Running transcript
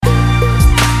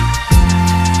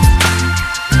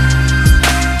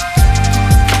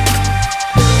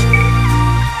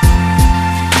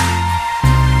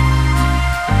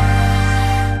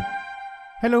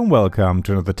Hello and welcome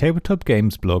to another Tabletop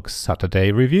Games Blog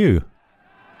Saturday review.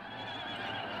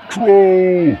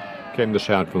 Troll! Came the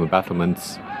shout from the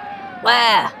battlements.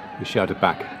 Where? We shouted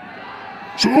back.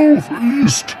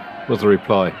 Southeast! Was the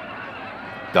reply.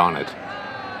 Darn it.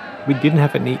 We didn't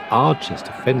have any archers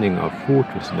defending our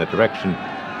fortress in that direction.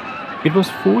 It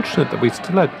was fortunate that we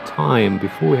still had time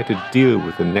before we had to deal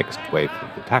with the next wave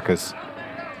of attackers.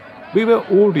 We were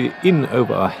already in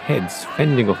over our heads,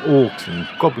 fending off orcs and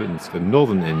goblins at the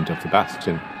northern end of the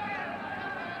bastion.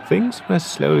 Things were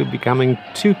slowly becoming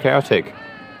too chaotic.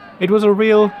 It was a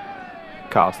real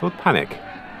castle panic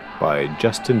by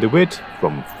Justin DeWitt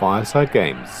from Fireside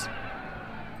Games.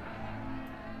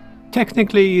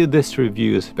 Technically, this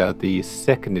review is about the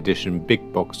second edition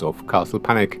big box of Castle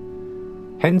Panic,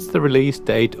 hence the release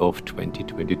date of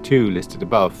 2022 listed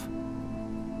above.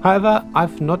 However,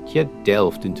 I've not yet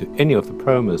delved into any of the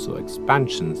promos or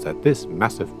expansions that this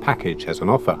massive package has on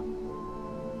offer.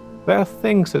 There are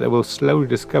things that I will slowly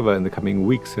discover in the coming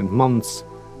weeks and months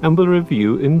and will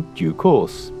review in due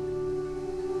course.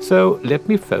 So let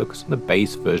me focus on the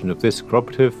base version of this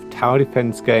cooperative tower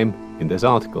defense game in this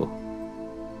article.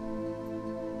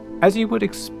 As you would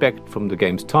expect from the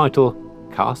game's title,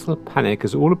 Castle Panic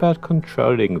is all about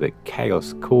controlling the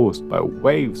chaos caused by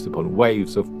waves upon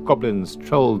waves of goblins,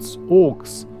 trolls,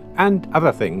 orcs, and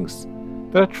other things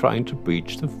that are trying to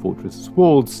breach the fortress's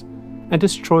walls and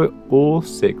destroy all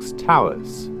 6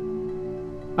 towers.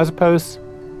 I suppose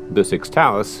The 6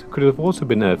 Towers could have also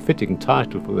been a fitting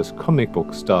title for this comic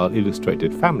book style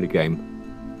illustrated family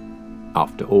game.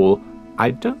 After all,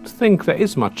 I don't think there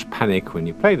is much panic when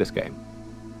you play this game.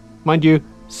 Mind you,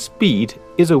 speed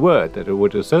is a word that I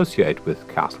would associate with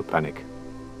Castle Panic.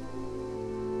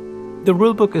 The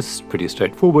rulebook is pretty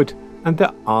straightforward and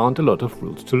there aren't a lot of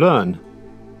rules to learn.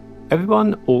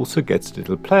 Everyone also gets a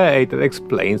little player aid that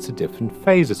explains the different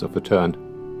phases of the turn.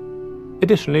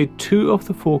 Additionally, 2 of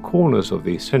the 4 corners of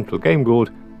the central game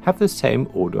board have the same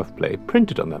order of play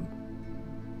printed on them.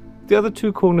 The other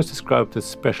 2 corners describe the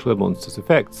special monsters'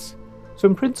 effects, so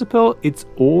in principle it's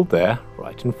all there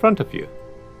right in front of you.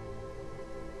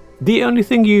 The only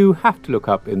thing you have to look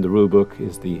up in the rulebook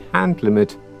is the hand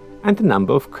limit and the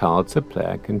number of cards a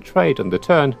player can trade on the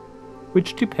turn,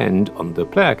 which depend on the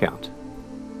player count.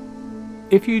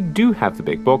 If you do have the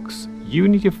big box, you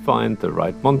need to find the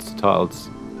right monster tiles,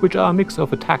 which are a mix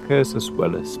of attackers as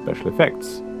well as special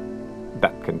effects.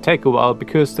 That can take a while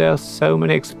because there are so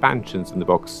many expansions in the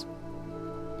box.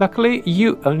 Luckily,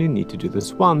 you only need to do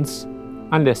this once,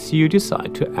 unless you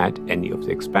decide to add any of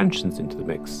the expansions into the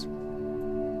mix.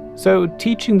 So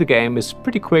teaching the game is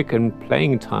pretty quick and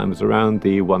playing time is around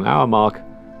the 1 hour mark,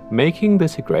 making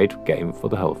this a great game for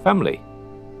the whole family.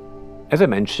 As I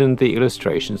mentioned, the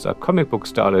illustrations are comic book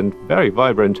style and very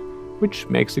vibrant, which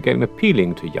makes the game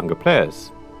appealing to younger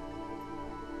players.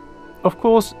 Of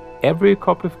course, every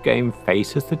cooperative game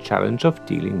faces the challenge of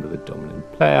dealing with a dominant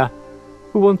player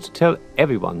who wants to tell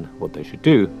everyone what they should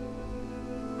do.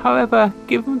 However,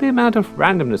 given the amount of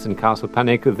randomness in Castle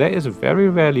Panic, there is very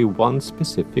rarely one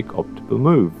specific optimal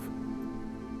move.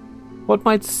 What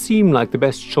might seem like the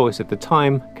best choice at the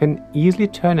time can easily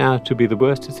turn out to be the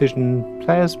worst decision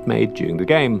players made during the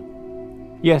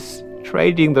game. Yes,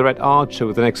 trading the red archer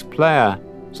with the next player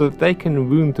so that they can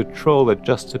wound the troll that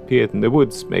just appeared in the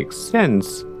woods makes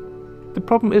sense. The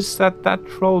problem is that that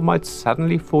troll might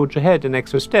suddenly forge ahead an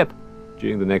extra step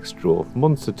during the next draw of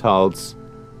monster tiles,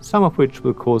 some of which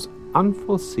will cause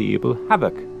unforeseeable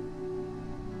havoc.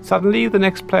 Suddenly, the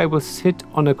next player will sit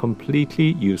on a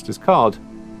completely useless card.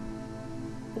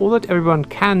 All that everyone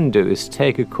can do is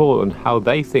take a call on how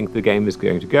they think the game is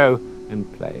going to go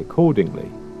and play accordingly.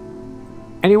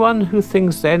 Anyone who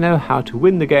thinks they know how to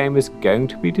win the game is going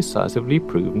to be decisively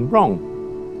proven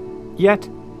wrong. Yet,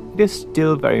 it is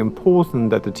still very important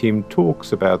that the team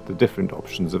talks about the different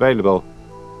options available.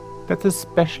 That's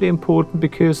especially important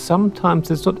because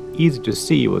sometimes it's not easy to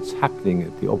see what's happening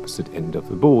at the opposite end of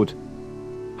the board.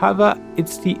 However,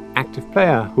 it's the active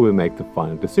player who will make the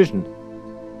final decision.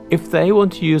 If they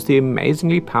want to use the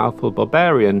amazingly powerful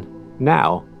barbarian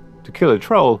now to kill a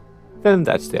troll, then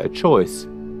that's their choice.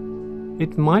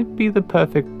 It might be the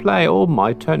perfect play or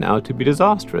might turn out to be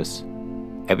disastrous.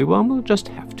 Everyone will just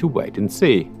have to wait and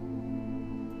see.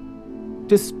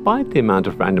 Despite the amount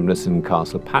of randomness in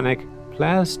Castle Panic,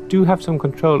 players do have some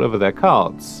control over their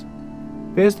cards.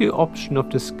 There's the option of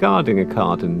discarding a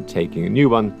card and taking a new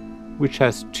one, which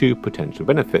has 2 potential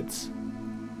benefits.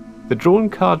 The drawn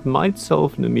card might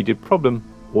solve an immediate problem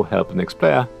or help the next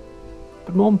player,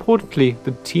 but more importantly,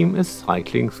 the team is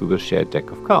cycling through the shared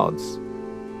deck of cards.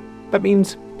 That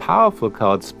means powerful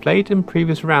cards played in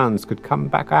previous rounds could come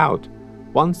back out,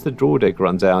 Once the draw deck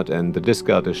runs out and the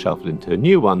discard is shuffled into a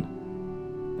new one,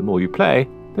 the more you play,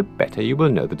 the better you will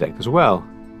know the deck as well.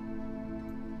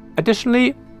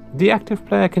 Additionally, the active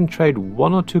player can trade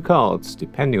 1 or 2 cards,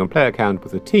 depending on player count,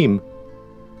 with a team.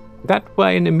 That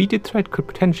way an immediate threat could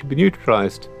potentially be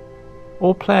neutralized,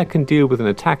 or player can deal with an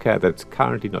attacker that's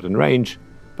currently not in range,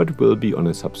 but will be on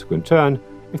a subsequent turn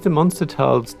if the monster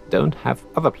tiles don't have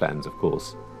other plans, of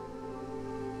course.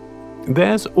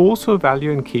 There's also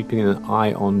value in keeping an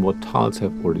eye on what tiles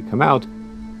have already come out,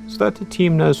 so that the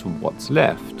team knows what's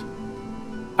left.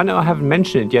 I know I haven't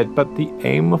mentioned it yet, but the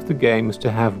aim of the game is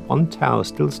to have 1 tower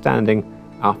still standing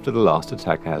after the last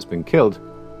attacker has been killed.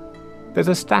 There's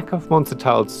a stack of monster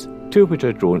tiles, 2 of which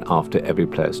are drawn after every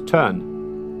player's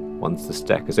turn. Once the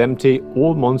stack is empty,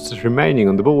 all monsters remaining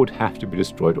on the board have to be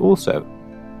destroyed also.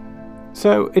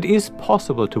 So it is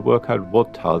possible to work out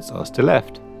what tiles are still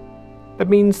left. That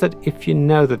means that if you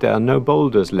know that there are no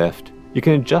boulders left, you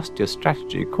can adjust your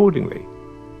strategy accordingly.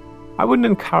 I wouldn't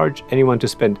encourage anyone to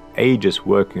spend ages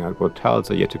working out what tiles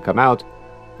are yet to come out,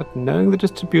 but knowing the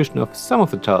distribution of some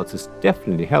of the tiles is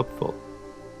definitely helpful.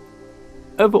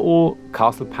 Overall,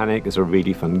 Castle Panic is a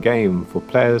really fun game for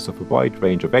players of a wide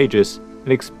range of ages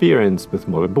and experience with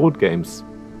modern board games.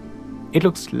 It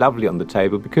looks lovely on the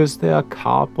table because there are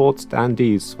cardboard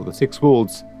standees for the 6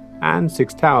 walls and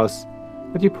 6 towers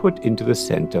that you put into the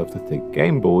center of the thick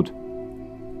game board.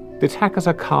 The attackers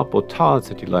are cardboard tiles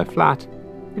that you lie flat,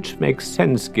 which makes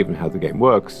sense given how the game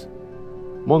works.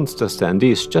 Monster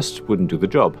standees just wouldn't do the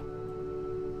job.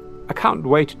 I can't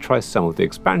wait to try some of the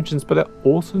expansions, but I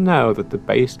also know that the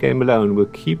base game alone will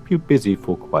keep you busy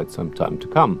for quite some time to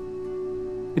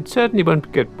come. It certainly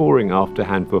won't get boring after a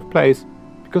handful of plays,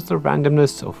 because the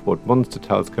randomness of what monster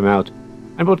tiles come out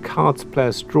and what cards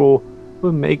players draw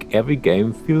will make every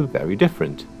game feel very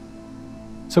different.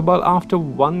 So while after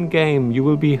 1 game you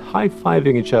will be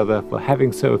high-fiving each other for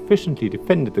having so efficiently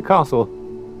defended the castle,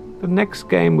 the next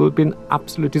game will be an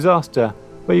absolute disaster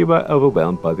where you were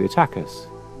overwhelmed by the attackers.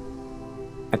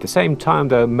 At the same time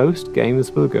though, most games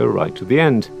will go right to the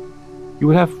end. You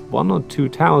will have 1 or 2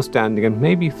 towers standing and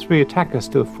maybe 3 attackers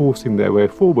still forcing their way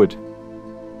forward.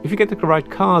 If you get the right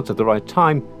cards at the right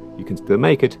time, you can still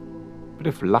make it, but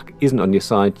if luck isn't on your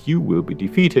side, you will be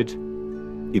defeated.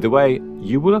 Either way,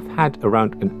 you will have had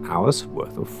around an hour's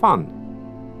worth of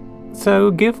fun. So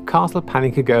give Castle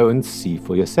Panic a go and see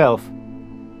for yourself.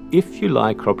 If you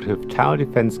like cooperative tower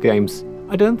defense games,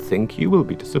 I don't think you will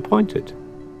be disappointed.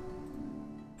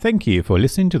 Thank you for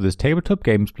listening to this Tabletop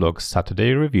Games Blog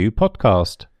Saturday Review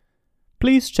podcast.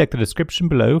 Please check the description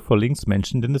below for links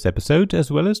mentioned in this episode,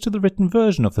 as well as to the written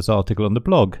version of this article on the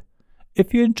blog.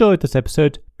 If you enjoyed this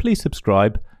episode, please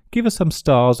subscribe, give us some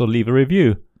stars or leave a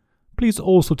review. Please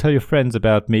also tell your friends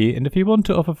about me, and if you want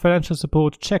to offer financial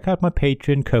support, check out my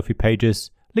Patreon and Ko-fi pages,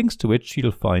 links to which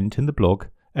you'll find in the blog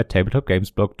at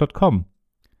tabletopgamesblog.com.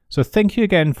 So thank you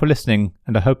again for listening,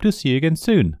 and I hope to see you again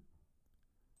soon.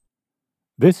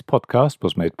 This podcast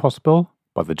was made possible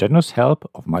by the generous help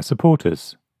of my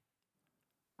supporters.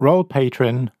 Royal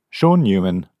Patron Sean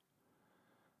Newman,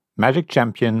 Magic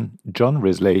Champion John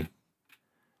Risley,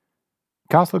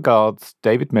 Castle Guards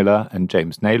David Miller and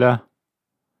James Naylor,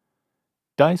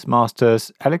 Dice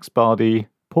Masters Alex Bardi,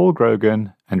 Paul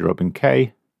Grogan and Robin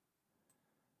Kay,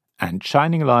 and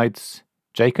Shining Lights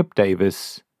Jacob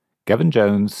Davis, Gavin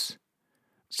Jones,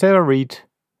 Sarah Reed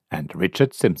and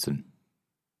Richard Simpson.